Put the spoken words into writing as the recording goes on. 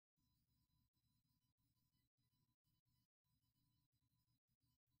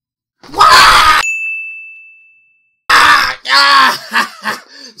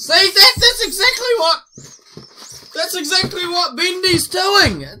See, that's exactly what Bendy's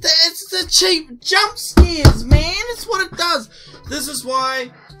doing. It's the cheap jump scares, man. It's what it does. This is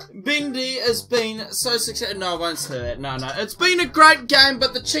why Bendy has been so successful. No, I won't say that. No. It's been a great game,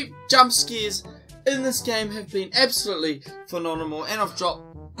 but the cheap jump scares in this game have been absolutely phenomenal. And I've dropped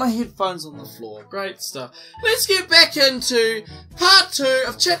my headphones on the floor. Great stuff. Let's get back into part 2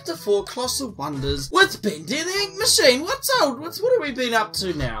 of chapter 4, Colossal Wonders, with Bendy and the Ink Machine. What have we been up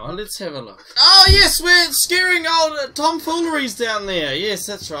to now? Let's have a look. Oh yes, we're scaring old tomfooleries down there. Yes,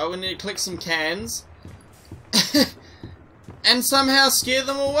 that's right. We need to click some cans. And somehow scare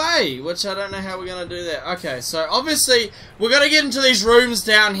them away, which I don't know how we're going to do that. Okay, so obviously we're going to get into these rooms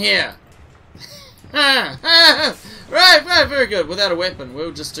down here. Right, very good. Without a weapon,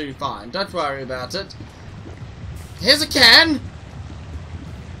 we'll just do fine. Don't worry about it. Here's a can.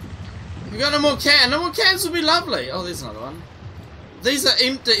 We've got no more can. No more cans would be lovely. Oh, there's another one. These are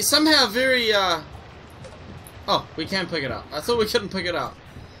empty. Somehow very, Oh, we can pick it up. I thought we couldn't pick it up.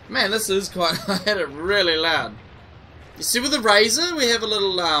 Man, this is quite... I had it really loud. You see with the razor, we have a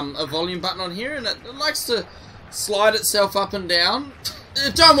little, a volume button on here, and it likes to slide itself up and down.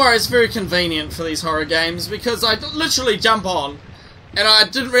 Don't worry, it's very convenient for these horror games, because I literally jump on, and I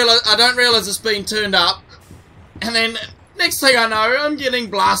don't realize it's been turned up, and then next thing I know, I'm getting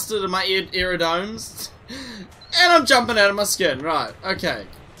blasted in my eardomes, and I'm jumping out of my skin. Right, okay.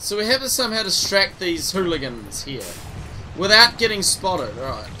 So we have to somehow distract these hooligans here, without getting spotted.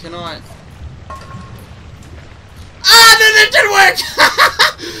 Right, can I... Ah, no, that didn't work!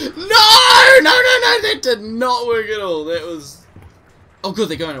 No, that did not work at all. That was... Oh good,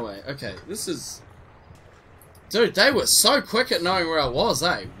 they're going away. Okay, this is... Dude, they were so quick at knowing where I was,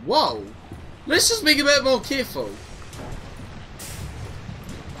 eh? Whoa! Let's just be a bit more careful.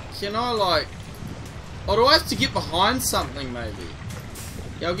 Can I, like... Oh, do I have to get behind something, maybe?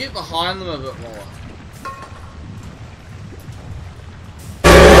 Yeah, I'll get behind them a bit more.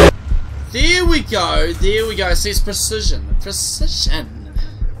 There we go, there we go. See, it's precision. Precision.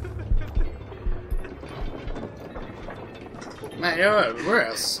 Man,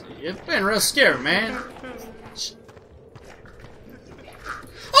 you've been real scary, man.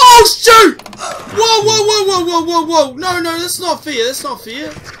 Oh, shoot! Whoa! No, that's not fair, that's not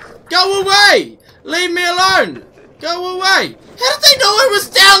fair. Go away! Leave me alone! Go away! How did they know I was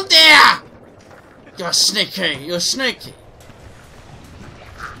down there? You're sneaky.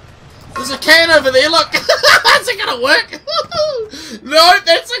 There's a can over there, look! Is it gonna work? No,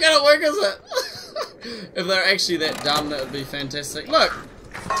 that's not gonna work, is it? If they're actually that dumb, that would be fantastic. Look!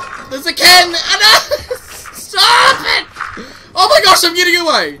 There's a can! Oh no! Stop it! Oh my gosh, I'm getting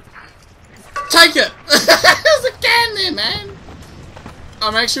away! Take it! There's a can there, man!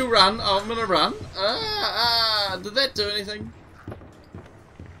 I'm actually I'm gonna run. Did that do anything?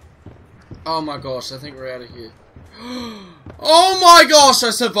 Oh my gosh, I think we're out of here. Oh my gosh,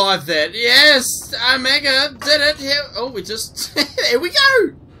 I survived that. Yes, Omega did it. Here. Oh, we just... There we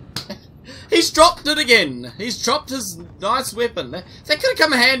go. He's dropped it again. He's dropped his nice weapon. That could have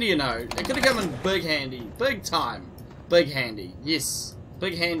come in handy, you know. It could have come in big handy. Big time. Big handy. Yes.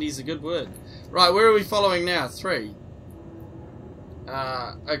 Big handy is a good word. Right, where are we following now? 3.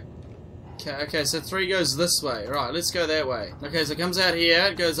 Okay, so 3 goes this way. Right, let's go that way. Okay, so it comes out here.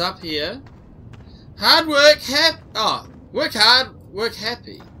 It goes up here. Hard work, work hard, work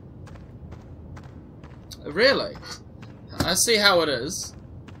happy. Really? I see how it is.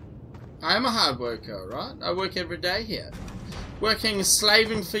 I am a hard worker, right? I work every day here. Working,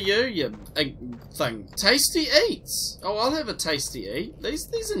 slaving for you, you thing. Tasty eats. Oh, I'll have a tasty eat.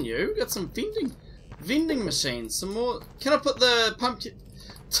 These are new. Got some vending machines. Some more. Can I put the pumpkin?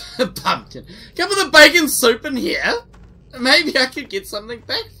 Can I put the bacon soup in here? Maybe I could get something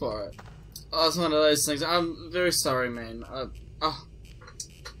back for it. Oh, it's one of those things. I'm very sorry, man.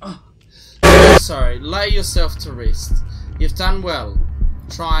 Sorry. Lay yourself to rest. You've done well,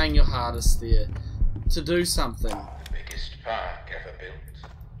 trying your hardest there to do something. The biggest park ever built.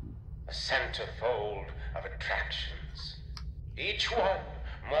 A centerfold of attractions. Each one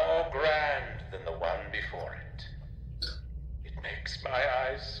more grand than the one before it. It makes my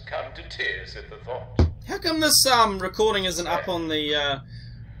eyes come to tears at the thought. How come this recording isn't up on the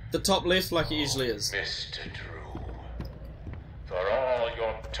top left like it usually is? Mr. Drew, for all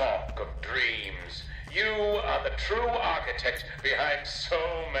your talk of dreams, you are the true architect behind so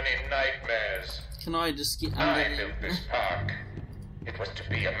many nightmares. Can I just get under I built this park. It was to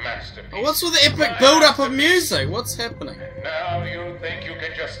be a masterpiece. Oh, what's with the epic build-up of music? What's happening? Now you think you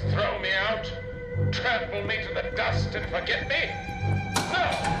can just throw me out? Trample me to the dust and forget me? No!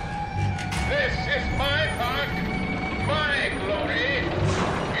 This is my park, my glory,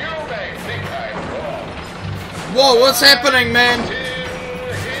 you may think I'm wrong. Whoa, what's happening, man? Till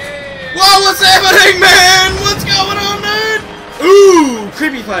here. Whoa, what's happening, man? What's going on, dude? Ooh,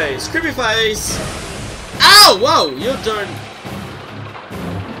 creepy face, creepy face. Ow, whoa, you're doing...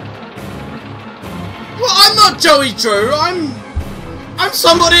 Well, I'm not Joey Drew, I'm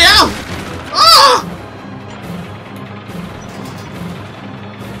somebody else. Ah!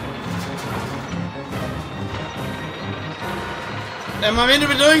 Am I meant to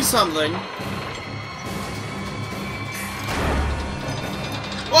be doing something?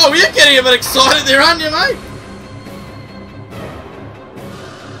 Whoa, you're getting a bit excited there, aren't you, mate?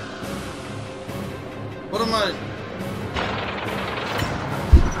 What am I...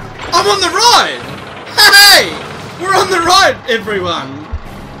 I'm on the ride! Hey! We're on the ride, everyone!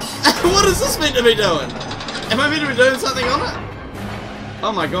 What is this meant to be doing? Am I meant to be doing something on it?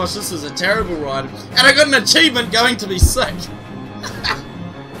 Oh my gosh, this is a terrible ride. And I got an achievement going to be sick.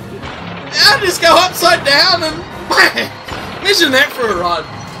 I just go upside down and bang! Imagine that for a ride.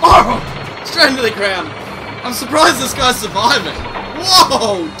 Oh! Straight into the ground. I'm surprised this guy's surviving.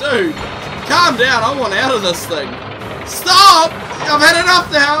 Whoa, dude! Calm down, I want out of this thing. Stop! I've had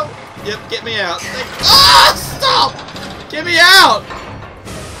enough now! Yep, get me out. Ah! Stop! Get me out!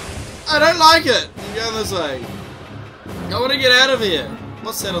 I don't like it. I'm going this way. I want to get out of here.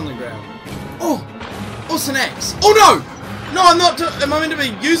 What's that on the ground? Oh! Oh, it's an axe. Oh no! No, I'm not. Am I meant to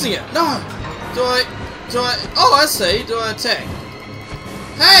be using it? No. Do I? Oh, I see. Do I attack?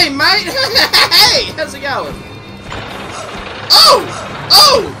 Hey, mate. Hey, how's it going? Oh!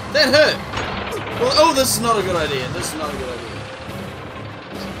 Oh! That hurt. Well, oh, this is not a good idea. This is not a good idea.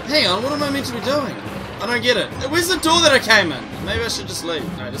 Hang on. What am I meant to be doing? I don't get it. Where's the door that I came in? Maybe I should just leave.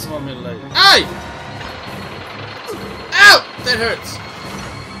 No, it doesn't want me to leave. Hey! Ow! That hurts.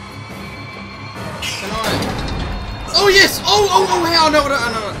 Can I? Oh yes! Oh! How? I know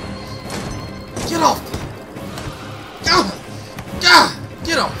it! Get off!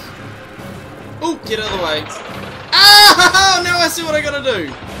 Get off! Oh, get out of the way! Ah! Now I see what I gotta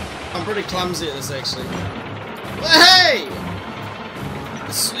do. I'm pretty clumsy at this, actually. Hey!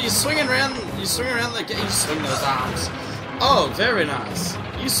 You're swinging around. You swing around the. You swing those arms. Oh, very nice.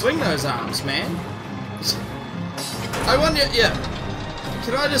 You swing those arms, man. I wonder. Yeah.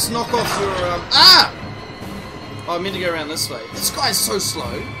 Can I just knock off your? Ah! Oh, I meant to go around this way. This guy's so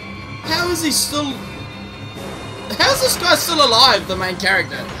slow. How is he still... How is this guy still alive, the main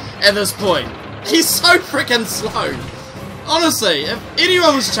character, at this point? He's so freaking slow. Honestly, if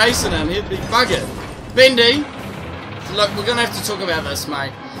anyone was chasing him, he'd be buggered. Bendy, look, we're going to have to talk about this,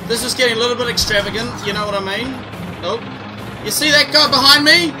 mate. This is getting a little bit extravagant, you know what I mean? Oh, you see that guy behind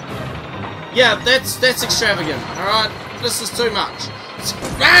me? Yeah, that's extravagant, alright? This is too much.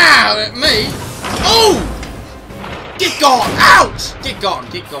 Wow, at me. Oh! Get gone! Ouch! Get gone,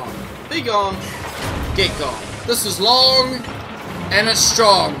 get gone. Be gone. Get gone. This is long and it's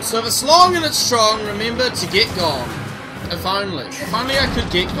strong. So if it's long and it's strong, remember to get gone. If only I could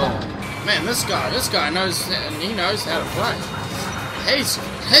get gone. Man, this guy knows, he knows how to play.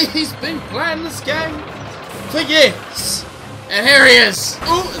 He's been playing this game for years. And here he is.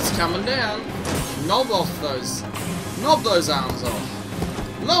 Oh, it's coming down. Knob those arms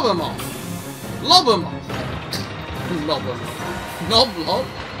off. Lob them off. Lob them off. Lob them off. Lob.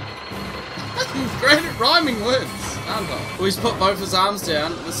 Great at rhyming words, aren't I? Well, he's put both his arms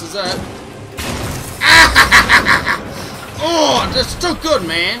down. This is it. Oh, that's too good,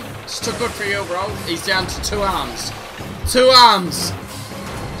 man. It's too good for you, bro. He's down to 2 arms. 2 arms.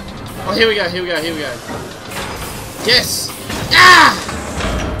 Oh, here we go. Yes.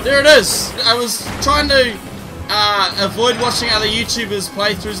 Ah! There it is. I was trying to avoid watching other YouTubers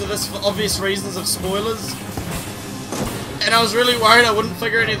playthroughs of this for obvious reasons of spoilers. And I was really worried I wouldn't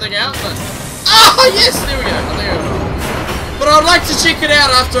figure anything out, but... Oh, yes! There we go. I think I will. But I'd like to check it out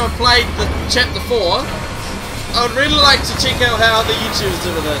after I've played the Chapter 4. I would really like to check out how other YouTubers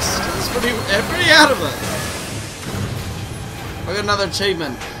do with this, because it's pretty out of it. I got another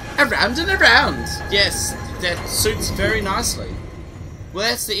achievement. Around and around! Yes, that suits very nicely. Well,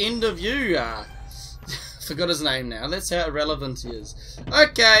 that's the end of you, forgot his name now. That's how irrelevant he is.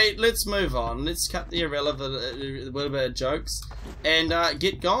 Okay, let's move on. Let's cut the irrelevant, a little bit of jokes, and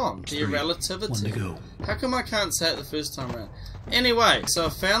get gone. The irrelativity. How come I can't say it the first time around? Anyway, so I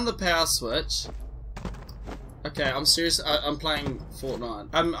found the power switch. Okay, I'm serious. I'm playing Fortnite.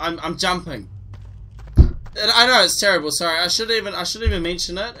 I'm jumping. I know it's terrible. Sorry, I shouldn't even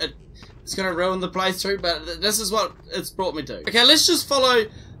mention it. It's gonna ruin the playthrough, but this is what it's brought me to. Okay, let's just follow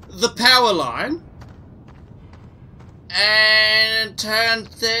the power line. And turn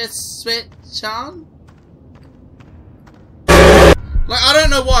this switch on. Like, I don't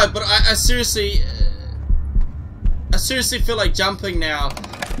know why, but I seriously feel like jumping now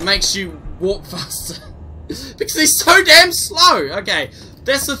makes you walk faster. Because he's so damn slow. Okay,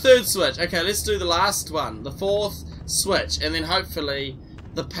 that's the third switch. Okay, let's do the last one, the fourth switch, and then hopefully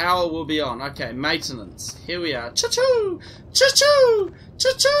the power will be on. Okay, maintenance. Here we are. Choo-choo! Choo-choo!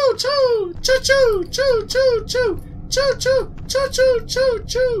 Choo-choo! Choo! Choo-choo! Choo-choo! Choo! Choo-choo! Choo-choo!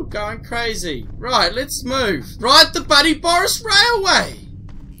 Choo-choo! Going crazy. Right, let's move. Ride the Buddy Boris Railway!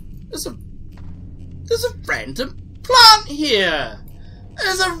 There's a random plant here!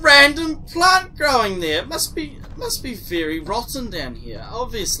 There's a random plant growing there. It must be very rotten down here.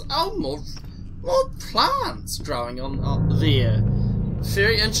 Obviously. Oh, more plants growing on there.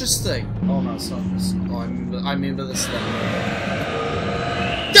 Very interesting. Oh no, sorry. I remember this thing.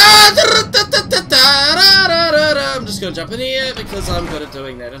 I'm just gonna jump in here because I'm good at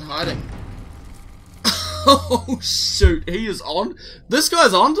doing that and hiding. Oh shoot, he is on. This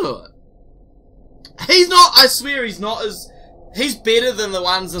guy's onto it. He's not. I swear, he's not as. He's better than the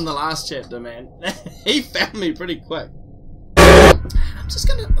ones in the last chapter, man. He found me pretty quick. I'm just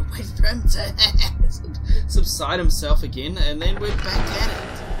gonna wait for him to subside himself again, and then we're back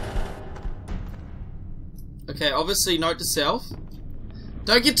at it. Okay, obviously, note to self: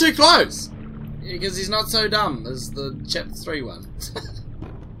 don't get too close, because he's not so dumb as the chapter 3 one.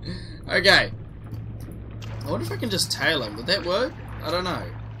 Okay. I wonder if I can just tail him. Would that work? I don't know.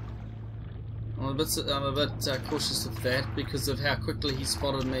 I'm a bit cautious of that because of how quickly he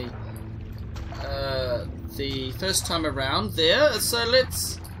spotted me the first time around there. So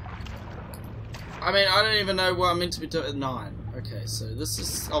let's... I mean, I don't even know what I'm meant to be doing. 9. Okay, so this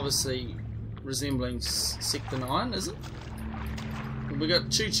is obviously resembling Sector 9, is it? We got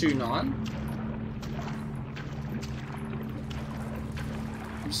Choo-Choo 9.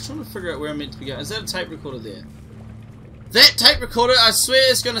 I'm just trying to figure out where I'm meant to be going. Is that a tape recorder there? That tape recorder, I swear,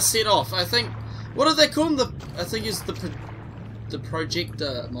 is going to set off. I think... What do they call him? I think it's the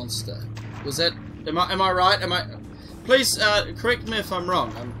projector monster. Was that? Am I right? Please correct me if I'm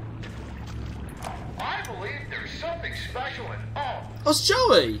wrong. I believe there's something special in all. Oh, it's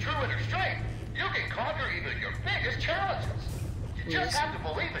Joey. True inner strength. You can conquer even your biggest challenges. You just have to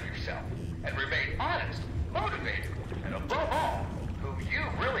believe in yourself and remain honest, motivated, and above all, who you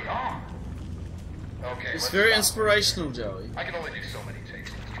really are. Okay. It's very inspirational, Joey. I can only do so many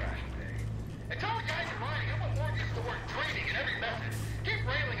takes in this trashy day. And tell the guys in writing I'm more used to the word dreaming in every message. Keep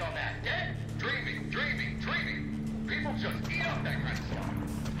railing on that, okay? Dreaming, dreaming, dreaming. People just eat up that kind of stuff.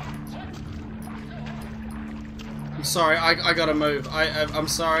 I'm sorry, I gotta move. I'm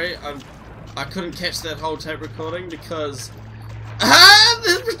sorry. I couldn't catch that whole tape recording because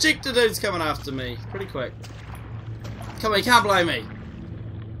the projector dude's coming after me pretty quick. Come on, you can't blame me.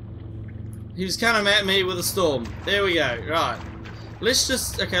 He was coming at me with a storm. There we go. Right. Let's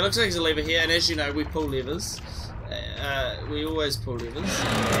just... Okay, looks like there's a lever here, and as you know, we pull levers. We always pull levers.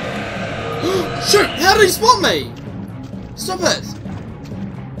 Shoot! How did he spot me? Stop it!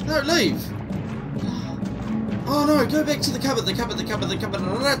 No, leave. Oh no, go back to the cupboard, the cupboard.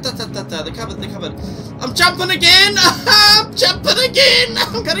 I'm jumping again! I'm jumping again!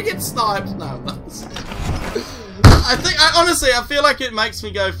 I'm gonna get sniped. No, honestly, I feel like it makes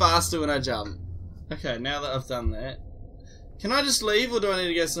me go faster when I jump. Okay, now that I've done that, can I just leave or do I need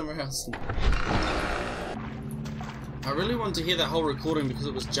to go somewhere else? I really wanted to hear that whole recording because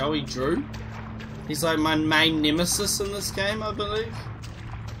it was Joey Drew. He's like my main nemesis in this game, I believe.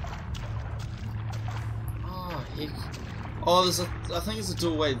 Oh, heck. Oh, I think there's a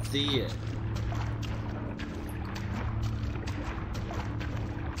doorway there.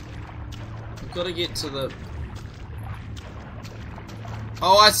 I've got to get to the...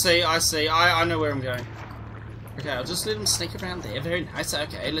 Oh, I see. I know where I'm going. Okay, I'll just let him sneak around there. Very nice.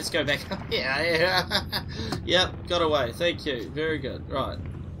 Okay, let's go back. Yeah. Yep, got away. Thank you. Very good. Right.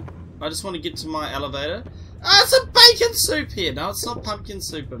 I just want to get to my elevator. Ah, it's a bacon soup here. No, it's not pumpkin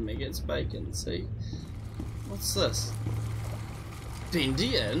soup, Omega. It's bacon. See? What's this?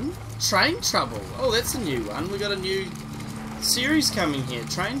 Bendy in Train Trouble. Oh, that's a new one. We got a new series coming here.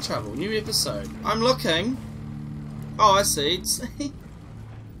 Train Trouble. New episode. I'm looking. Oh, I see. It's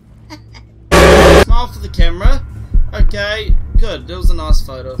smile for the camera. Okay, good. That was a nice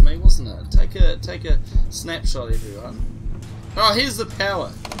photo of me, wasn't it? Take a snapshot, everyone. Oh, here's the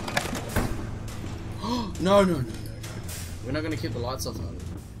power. No. We're not going to keep the lights off on it.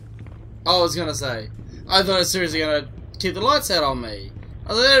 Oh, I was going to say. I thought I was seriously going to keep the lights out on me. I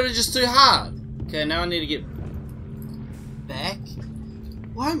thought that was just too hard. Okay, now I need to get back.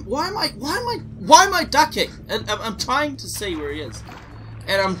 Why am I ducking? I'm trying to see where he is.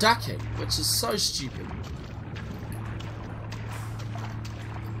 And I'm ducking, which is so stupid.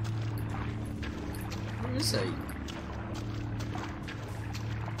 Where is he?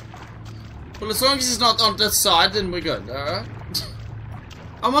 Well, as long as he's not on this side, then we're good, alright?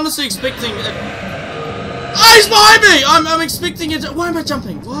 I'm honestly expecting it. Oh, he's behind me! I'm expecting it. Why am I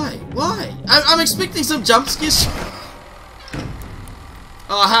jumping? Why? Why? I'm expecting some jump scares.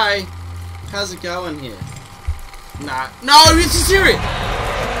 Oh, hey. How's it going here? Nah. No, it's a serious.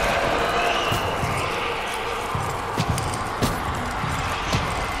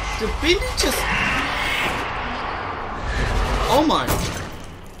 Did Bendy just... Oh my...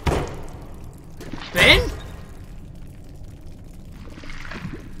 Ben?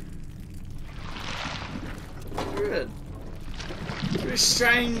 Good. Very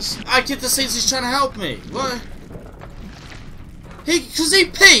strange. I get the sense he's trying to help me. What? Because he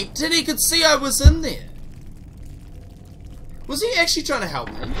peeped and he could see I was in there. Was he actually trying to help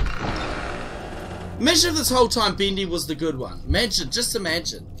me? Imagine if this whole time Bendy was the good one. Imagine, just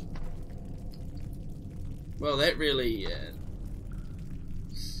imagine. Well, that really...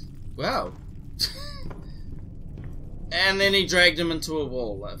 Wow. And then he dragged him into a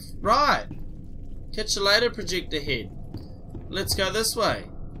wall. Right. Catch you later, project ahead. Let's go this way.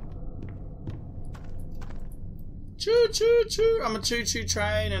 Choo choo choo. I'm a choo choo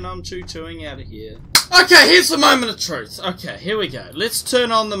train and I'm choo chooing out of here. Okay, here's the moment of truth. Okay, here we go. Let's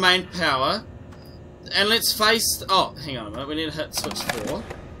turn on the main power. And let's face... Oh, hang on a minute. We need to hit switch 4.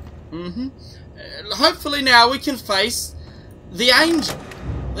 Hopefully now we can face the angel.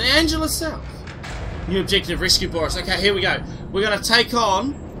 The angel itself. New objective, rescue Boris. Okay, here we go. We're going to take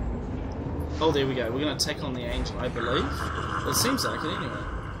on... Oh, there we go. We're going to take on the angel, I believe. It seems like it anyway.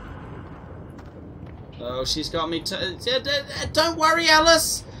 Oh, she's got me... Don't worry,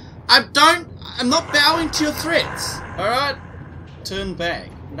 Alice. I'm not bowing to your threats. Alright? Turn back.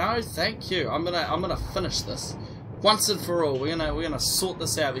 No, thank you. I'm gonna finish this. Once and for all. We're gonna sort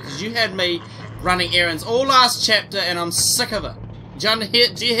this out because you had me running errands all last chapter and I'm sick of it.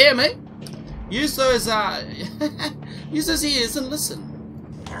 Do you hear me? Use those use those ears and listen.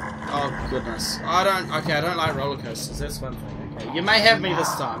 Oh goodness. I don't like roller coasters, that's one thing. Okay. You may have me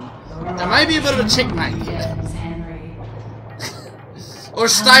this time. There may be a bit of a checkmate here. Or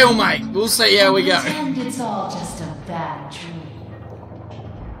stalemate. We'll see how we go. It's all just a bad dream.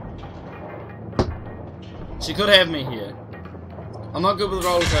 She could have me here. I'm not good with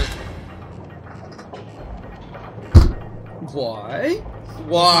roller coasters. Why?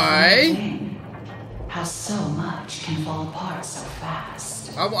 Why? How so much can fall apart so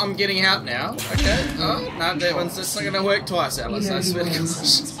fast. Oh, I'm getting out now. Okay. Oh, no, that one's just not going to work twice, Alice. I swear to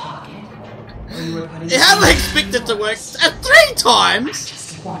gosh. How did I expect it to work 3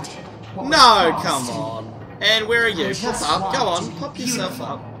 times? No, come on. And where are you? Pop up. Go on. Pop yourself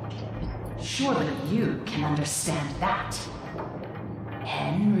up. Surely you can understand that.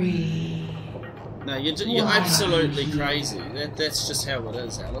 Henry. No, you're absolutely crazy. That's just how it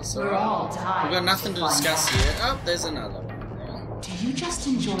is, Alice. We're all tired. We've got nothing to discuss here. Oh, there's another one. Do you just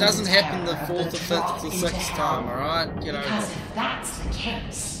enjoy doesn't happen the 4th or 5th or 6th time, alright? Get over it. Because if that's the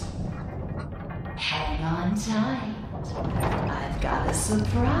case, hang on tight. I've got a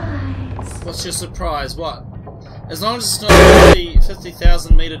surprise. What's your surprise? What? As long as it's not a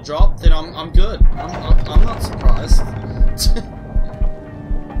 50,000 meter drop, then I'm good. I'm not surprised.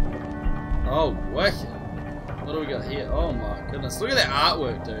 Oh, wicked. What do we got here? Oh my goodness. Look at that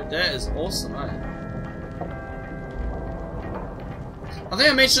artwork, dude. That is awesome, eh? I think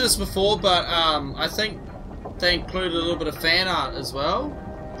I mentioned this before, but I think they included a little bit of fan art as well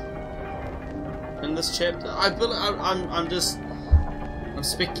in this chapter. I'm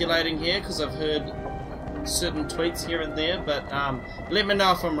speculating here because I've heard certain tweets here and there, but let me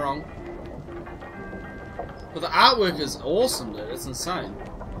know if I'm wrong. But the artwork is awesome, dude. It's insane.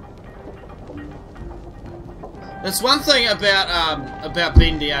 That's one thing about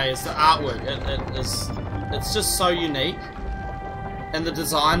Bendy is the artwork. It's just so unique, and the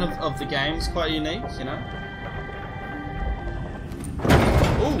design of the game is quite unique, you know.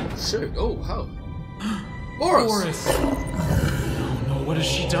 Oh shoot! Oh. Boris! Boris! Oh no, what has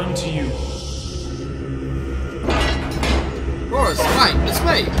she done to you? Boris, mate, it's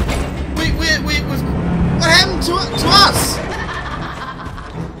me! We've what happened to us?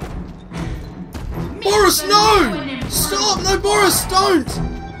 Boris, no! Stop! No, Boris, don't!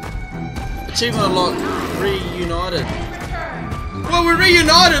 Achievement unlocked. Reunited. Well, we're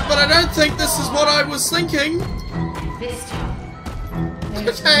reunited, but I don't think this is what I was thinking.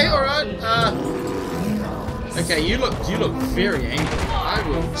 Okay, alright. Okay, you look very angry. I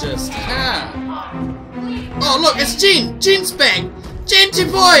will just Oh look, it's Jen! Jen's back! Genty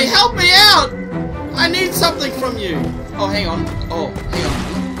boy, help me out! I need something from you! Oh, hang on. Oh, hang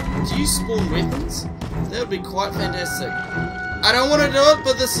on. Do you spawn weapons? That would be quite fantastic. I don't want to do it,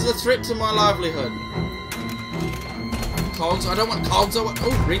 but this is a threat to my livelihood. Cogs, I don't want cogs, I want...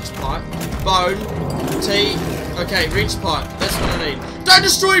 Oh, reach pipe. Bone. Tea. Okay, reach pipe. That's what I need. Don't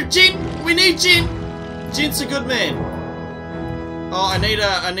destroy Jen! We need Jen! Jen's a good man. Oh, I need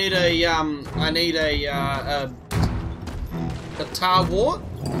a tar wart?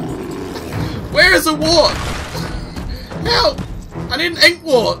 Where is a wart? Help! I need an ink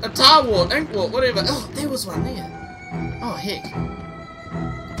wart, a tar wart, ink wart, whatever. Oh, there was one there. Oh, heck.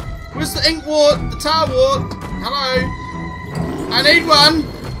 Where's the ink wart, the tar wart? Hello? I need one.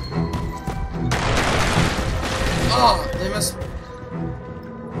 Oh, they must...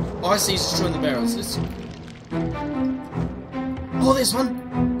 Oh, I see he's destroying the barrels. Oh, there's one.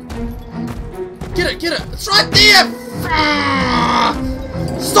 Get it, get it. It's right there.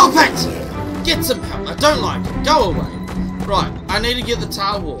 Stop it. Get some help. I don't like it. Go away. Right, I need to get the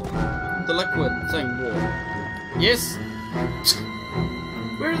tar wart. The liquid thing wart. Yes?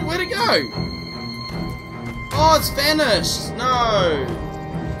 Where'd it go? Oh, it's vanished. No.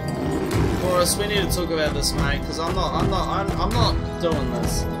 Boris, we need to talk about this, mate, because I'm not doing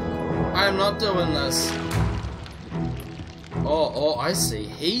this. I am not doing this. Oh, I see.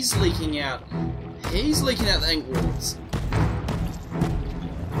 He's leaking out. He's leaking out the ink warts.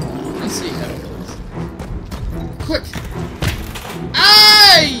 I see how it is. Quick!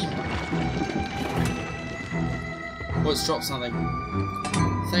 Hey! Oh, it's dropped something.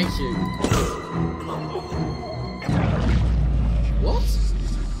 Thank you. What?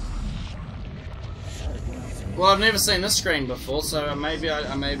 Well, I've never seen this screen before, so maybe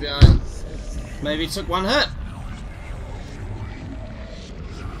took one hit.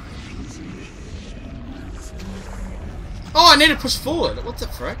 Oh, I need to push forward. What the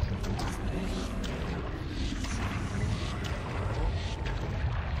frick?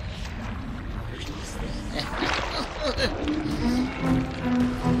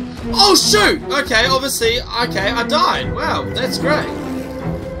 Oh shoot! Okay, obviously, okay, I died. Wow, that's great.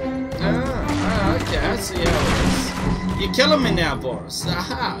 Okay, I see how it is. You're killing me now, Boris.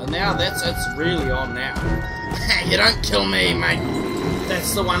 Aha, now it's really on now. You don't kill me, mate.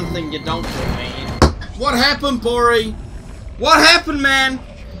 That's the one thing, you don't kill me. What happened, Bori? What happened, man?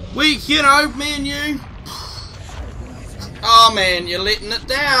 Me and you. Oh man, you're letting it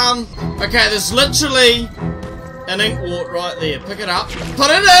down. Okay, there's literally an ink wart right there. Pick it up,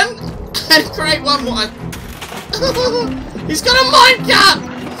 put it in, and create one more. He's got a minecart!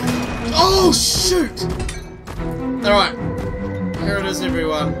 Oh shoot! Alright, here it is,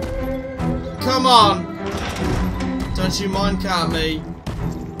 everyone. Come on! Don't you minecart me.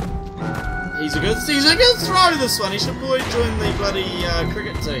 He's a good throw, this one. He should probably join the bloody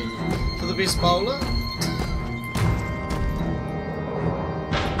cricket team for the best bowler.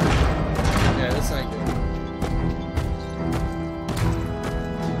 Yeah, this ain't good.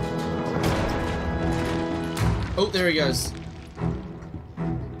 Oh, there he goes.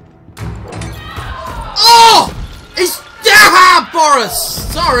 Oh! He's... Ah,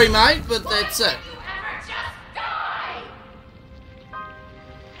 Boris! Sorry, mate, but that's it.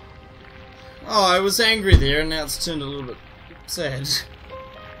 Oh, I was angry there, and now it's turned a little bit sad.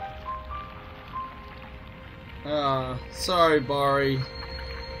 Ah, sorry, Bori.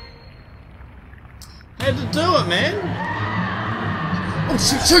 Had to do it, man. Oh,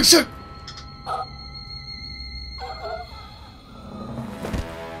 shoot, shoot, shoot!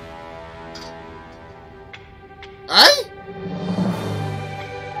 Eh?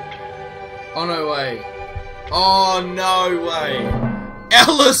 Oh, no way. Oh, no way.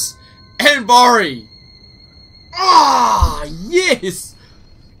 Alice and Bori. Ah, yes.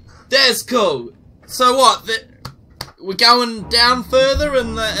 That's cool. So what? We're going down further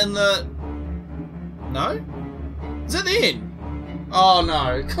in the. No? Is that the end? Oh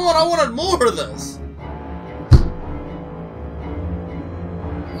no! Come on! I wanted more of this.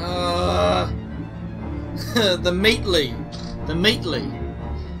 The Meatly.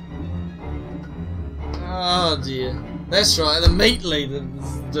 Oh dear. That's right, the Meatly, the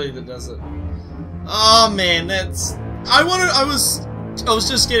dude that does it. Oh man, that's... I was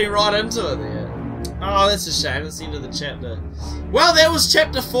just getting right into it there. Oh, that's a shame, that's the end of the chapter. Well, that was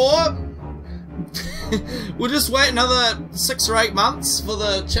chapter 4. We'll just wait another 6 or 8 months for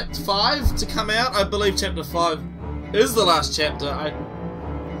the chapter 5 to come out. I believe chapter 5 is the last chapter.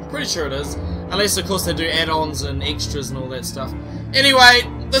 I'm pretty sure it is. Unless, of course, they do add-ons and extras and all that stuff. Anyway,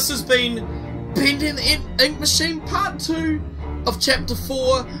 this has been Bendy and the Ink Machine Part 2 of Chapter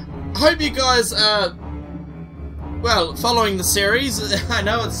 4. I hope you guys are, well, following the series. I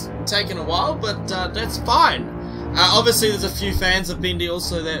know it's taken a while, but that's fine. Obviously, there's a few fans of Bendy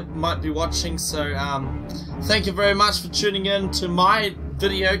also that might be watching, so thank you very much for tuning in to my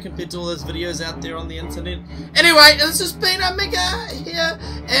video compared to all those videos out there on the internet. Anyway, this has been Omega here,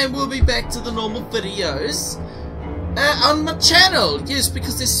 and we'll be back to the normal videos on my channel. Yes,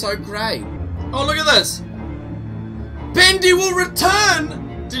 because they're so great. Oh, look at this. Bendy will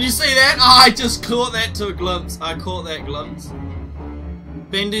return! Did you see that? Oh, I just caught that to a glimpse. I caught that glimpse.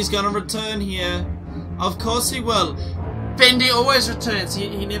 Bendy's gonna return here. Of course he will. Bendy always returns.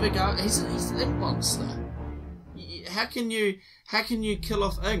 He never goes. He's an ink monster. How can you kill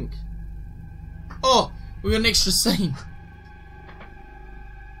off ink? Oh, we got an extra scene.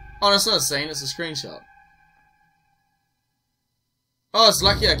 Oh, that's not a scene. It's a screenshot. Oh, it's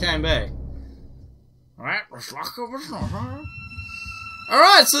lucky I came back. Alright,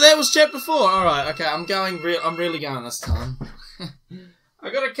 alright, so that was chapter 4. Alright, okay, I'm really going this time. I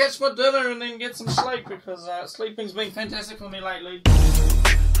gotta catch my dinner and then get some sleep because sleeping's been fantastic for me lately.